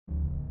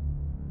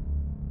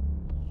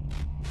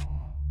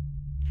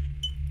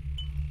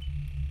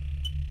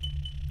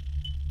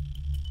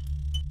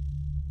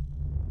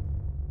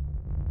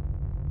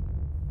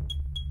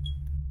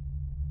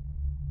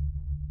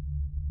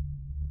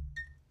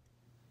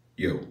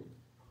Yo,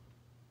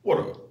 what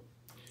up?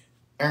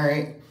 All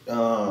right.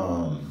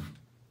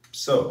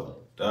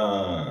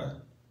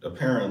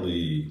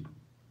 Apparently,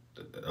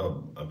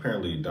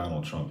 apparently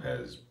Donald Trump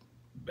has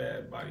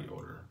bad body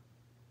odor.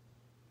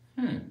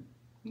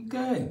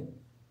 Okay.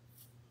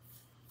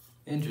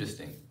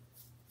 Interesting.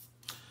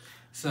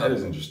 So That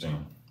is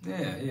interesting.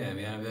 yeah. I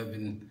mean, I've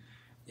been.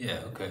 Yeah.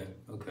 Okay.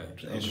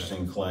 It's an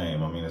interesting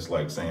claim. I mean, it's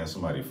like saying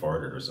somebody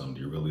farted or something.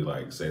 Do you really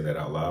like say that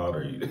out loud,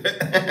 or you?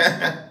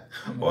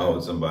 Why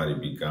would somebody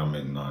be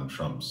commenting on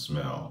Trump's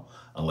smell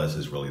unless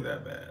it's really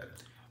that bad?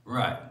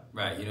 Right.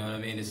 You know what I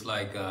mean? It's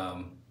like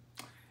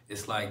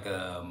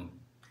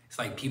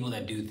people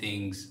that do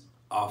things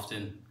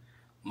often,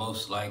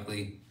 most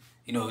likely.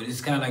 You know,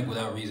 it's kind of like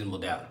without reasonable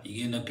doubt.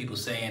 You get enough people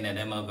saying that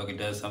motherfucker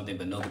does something,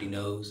 but nobody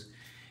knows.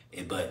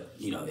 But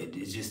you know,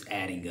 it's just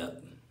adding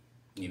up.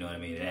 You know what I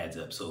mean? It adds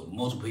up. So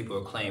multiple people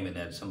are claiming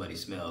that if somebody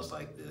smells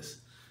like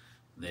this,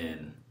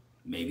 then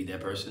maybe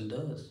that person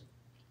does.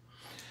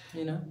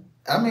 You know?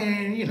 I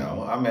mean,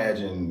 I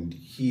imagine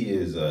he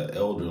is an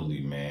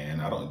elderly man.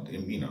 I don't, I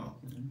mean,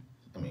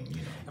 I mean,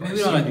 we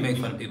don't like to make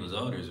fun of people's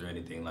odors or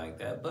anything like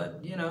that,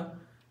 but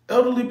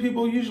elderly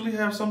people usually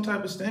have some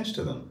type of stench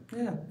to them.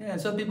 Yeah.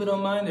 Some people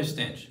don't mind their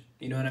stench.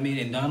 You know what I mean?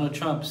 And Donald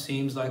Trump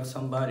seems like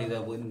somebody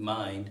that wouldn't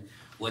mind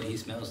what he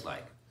smells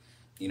like.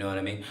 You know what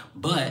I mean?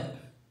 But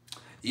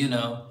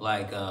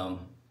like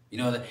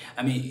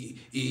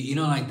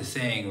the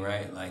saying,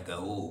 right? Like,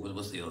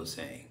 what's the old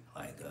saying?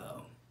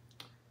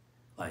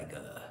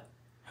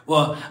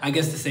 Well, I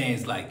guess the saying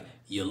is like,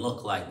 you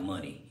look like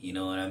money. You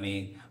know what I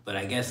mean? But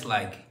I guess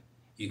like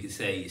you could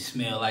say you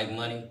smell like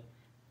money.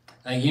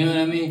 Like, you know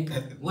what I mean?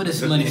 What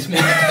does money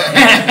smell?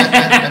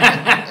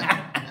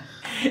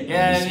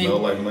 Yeah, smell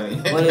like money.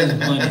 What does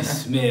money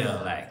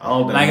smell like? I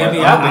don't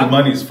think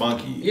money's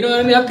funky. You know what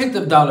I mean? I picked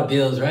up dollar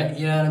bills, right?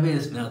 You know what I mean?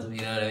 It smells to me,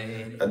 you know what I mean?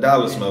 A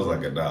dollar smells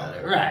like a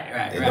dollar.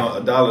 Right.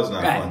 A dollar's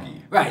not funky.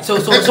 Right. So I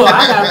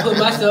gotta put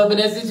myself in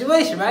that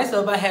situation, right?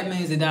 So if I had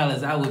millions of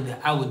dollars, I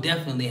would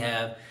definitely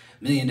have $1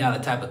 million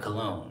type of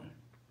cologne.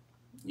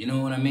 You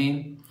know what I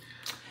mean?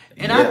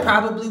 And I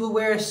probably would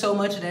wear so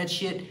much of that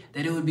shit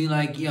that it would be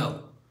like,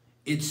 yo,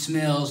 it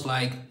smells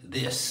like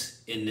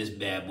this in this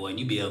bad boy, and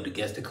you'd be able to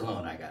guess the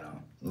cologne I got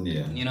on.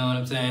 Yeah. You know what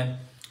I'm saying?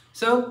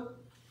 So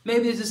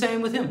maybe it's the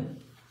same with him.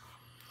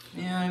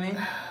 You know what I mean?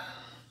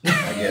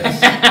 I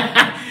guess.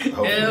 You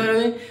know what I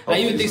mean? Like,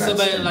 you would think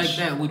somebody like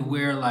that would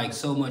wear like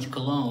so much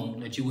cologne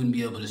that you wouldn't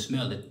be able to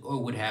smell it,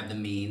 or would have the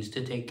means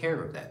to take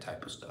care of that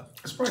type of stuff.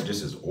 It's probably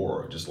just his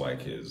aura, just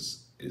like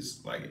his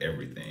like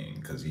everything,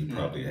 because he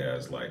probably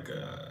has like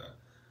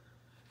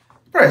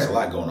probably has a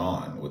lot going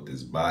on with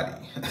his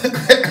body.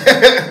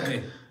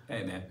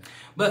 hey man,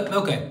 but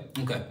okay.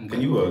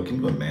 Can you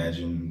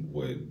imagine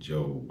what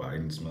Joe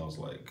Biden smells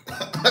like?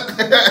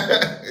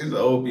 It's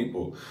old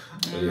people.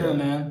 Yeah,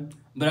 man.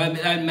 But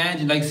I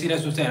imagine, like, see,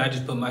 that's what I'm saying. I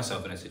just put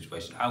myself in that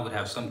situation. I would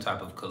have some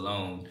type of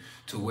cologne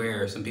to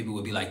wear. Some people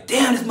would be like,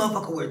 damn, this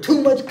motherfucker wear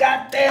too much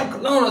goddamn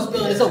cologne. I'm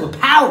smelling it's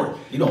overpowered.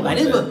 You don't want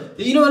that.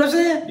 You know what I'm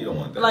saying? You don't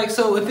want that. Like,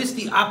 so if it's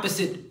the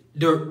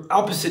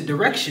opposite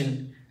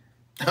direction,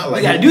 like,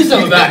 we got to do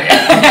something about it.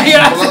 You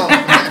know what I'm saying?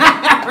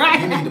 Right?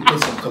 You need to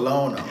put some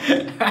cologne on.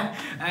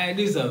 I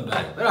do something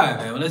about it. But all right,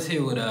 man. Well, let's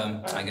hear what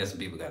I guess some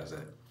people got to say.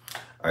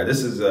 All right,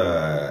 this is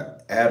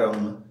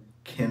Adam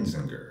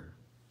Kinzinger.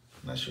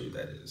 I'm not sure who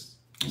that is.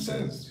 He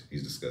says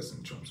he's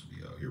discussing Trump's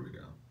video. Here we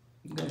go.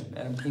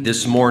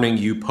 This morning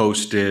you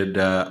posted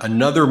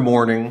another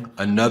morning,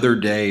 another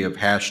day of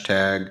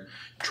hashtag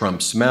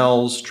Trump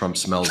smells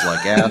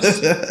like ass,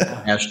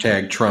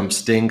 hashtag Trump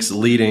stinks,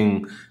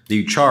 leading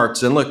the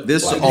charts. And look,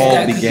 this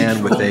all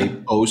began with a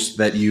post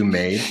that you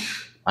made.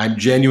 I'm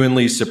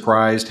genuinely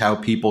surprised how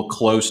people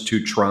close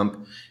to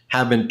Trump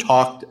haven't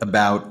talked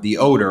about the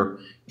odor.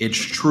 It's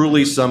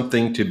truly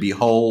something to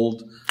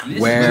behold.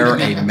 Wear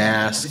a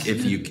mask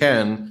if you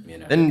can.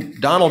 Then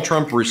Donald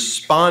Trump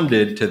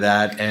responded to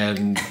that,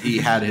 and he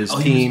had his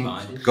team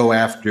go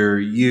after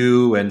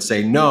you and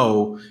say,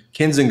 no,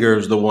 Kinzinger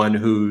is the one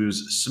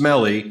who's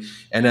smelly.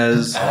 And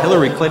as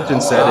Hillary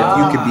Clinton said, if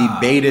you could be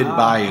baited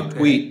by a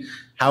tweet,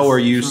 how are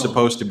you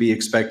supposed to be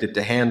expected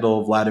to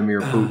handle Vladimir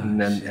Putin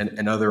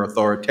and other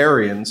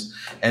authoritarians?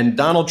 And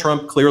Donald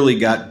Trump clearly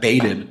got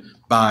baited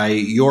by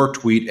your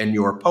tweet and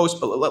your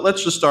post. But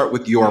let's just start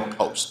with your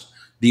post.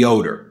 The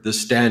odor, the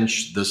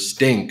stench, the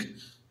stink.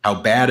 How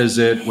bad is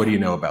it? What do you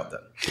know about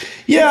that?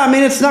 Yeah, I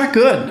mean, it's not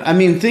good. I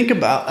mean, think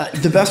about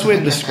the best way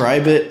to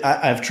describe it.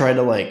 I've tried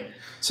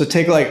to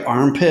take like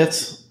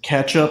armpits,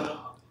 ketchup,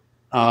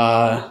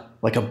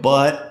 like a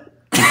butt,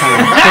 and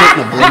kind of put it in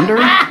a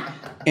blender,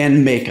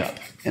 and makeup,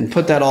 and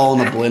put that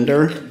all in a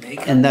blender,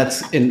 and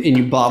and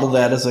you bottle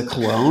that as a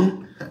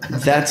cologne.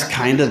 That's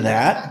kind of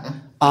that.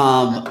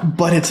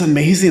 But it's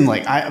amazing.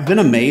 Like, I've been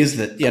amazed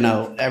that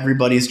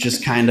everybody's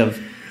just kind of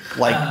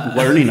like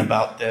learning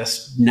about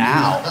this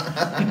now.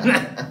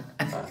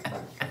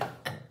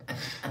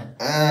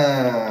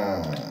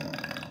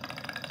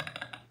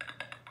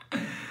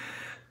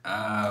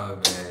 Oh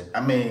man.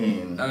 I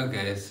mean,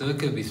 okay, so it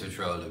could be some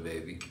trolling,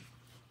 baby.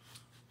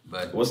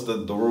 But what's the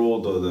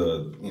rule?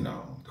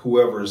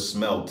 Whoever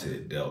smelt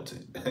it dealt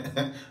it.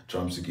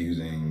 Trump's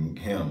accusing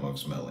him of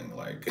smelling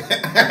like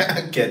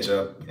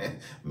ketchup,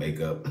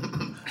 makeup,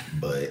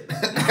 but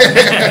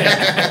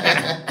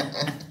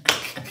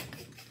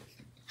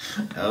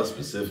how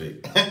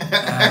specific?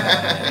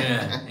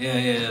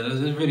 Yeah.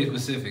 Those are pretty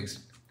specifics.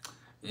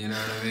 You know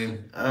what I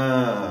mean?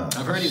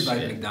 I've heard he's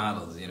like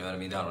McDonald's. You know what I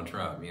mean? Donald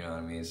Trump. You know what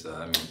I mean? So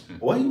I mean,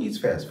 well, he eats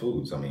fast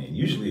foods. I mean,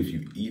 usually if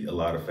you eat a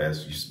lot of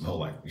fast food, you smell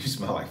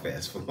like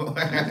fast food. you know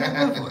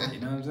what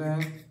I'm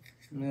saying?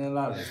 I mean, a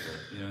lot of this stuff.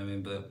 You know what I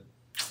mean? But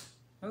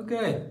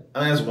okay.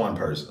 I mean, that's one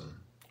person.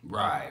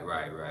 Right.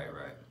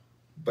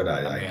 But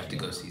I may have to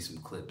go see some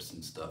clips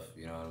and stuff.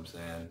 You know what I'm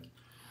saying?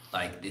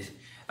 Like this.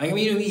 Like I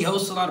mean, he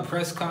hosts a lot of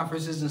press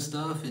conferences and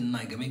stuff, and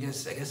like I mean, I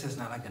guess that's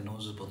not like a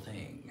noticeable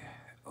thing,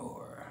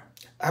 or.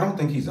 I don't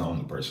think he's the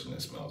only person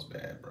that smells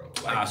bad, bro.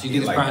 Like, so you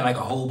think it's probably like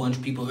a whole bunch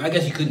of people? I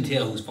guess you couldn't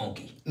tell who's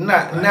funky. I'm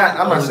not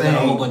saying a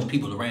whole bunch of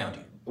people around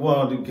you.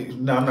 Well,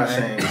 no, I'm not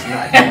saying it's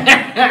not.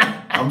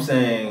 I'm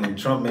saying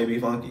Trump may be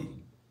funky,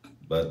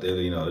 but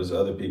there's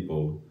other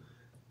people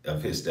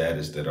of his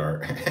status that are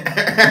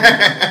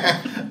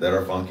that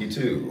are funky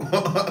too. A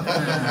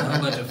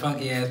whole bunch of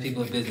funky ass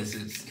people in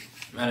businesses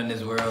running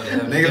this world.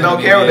 Niggas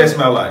don't care what they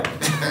smell like.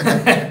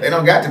 They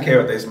don't got to care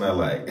what they smell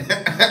like. These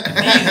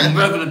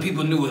regular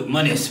people knew what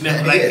money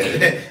smelled like.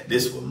 Yeah,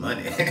 this was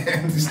money.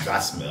 I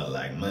smell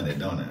like money,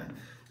 don't I?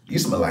 You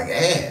smell like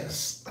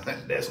ass.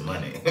 That's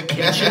money.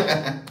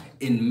 Ketchup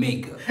and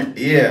makeup.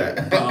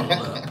 Yeah. Bottled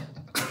up.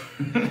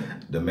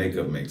 The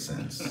makeup makes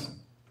sense.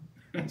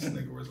 This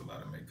nigga wears a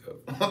lot of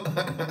makeup.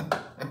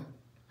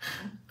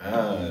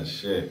 Ah,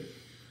 shit.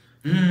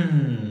 All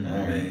right.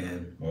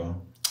 Man.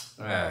 Well.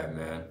 All right,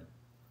 man.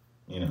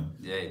 Yeah,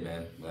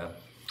 man. Well,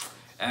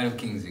 Adam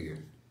Kinzinger.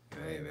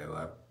 Hey, man. Well,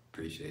 I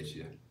appreciate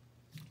you.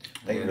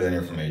 Thank you for that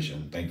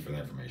information. Thank you for the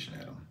information,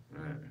 Adam.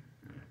 All right.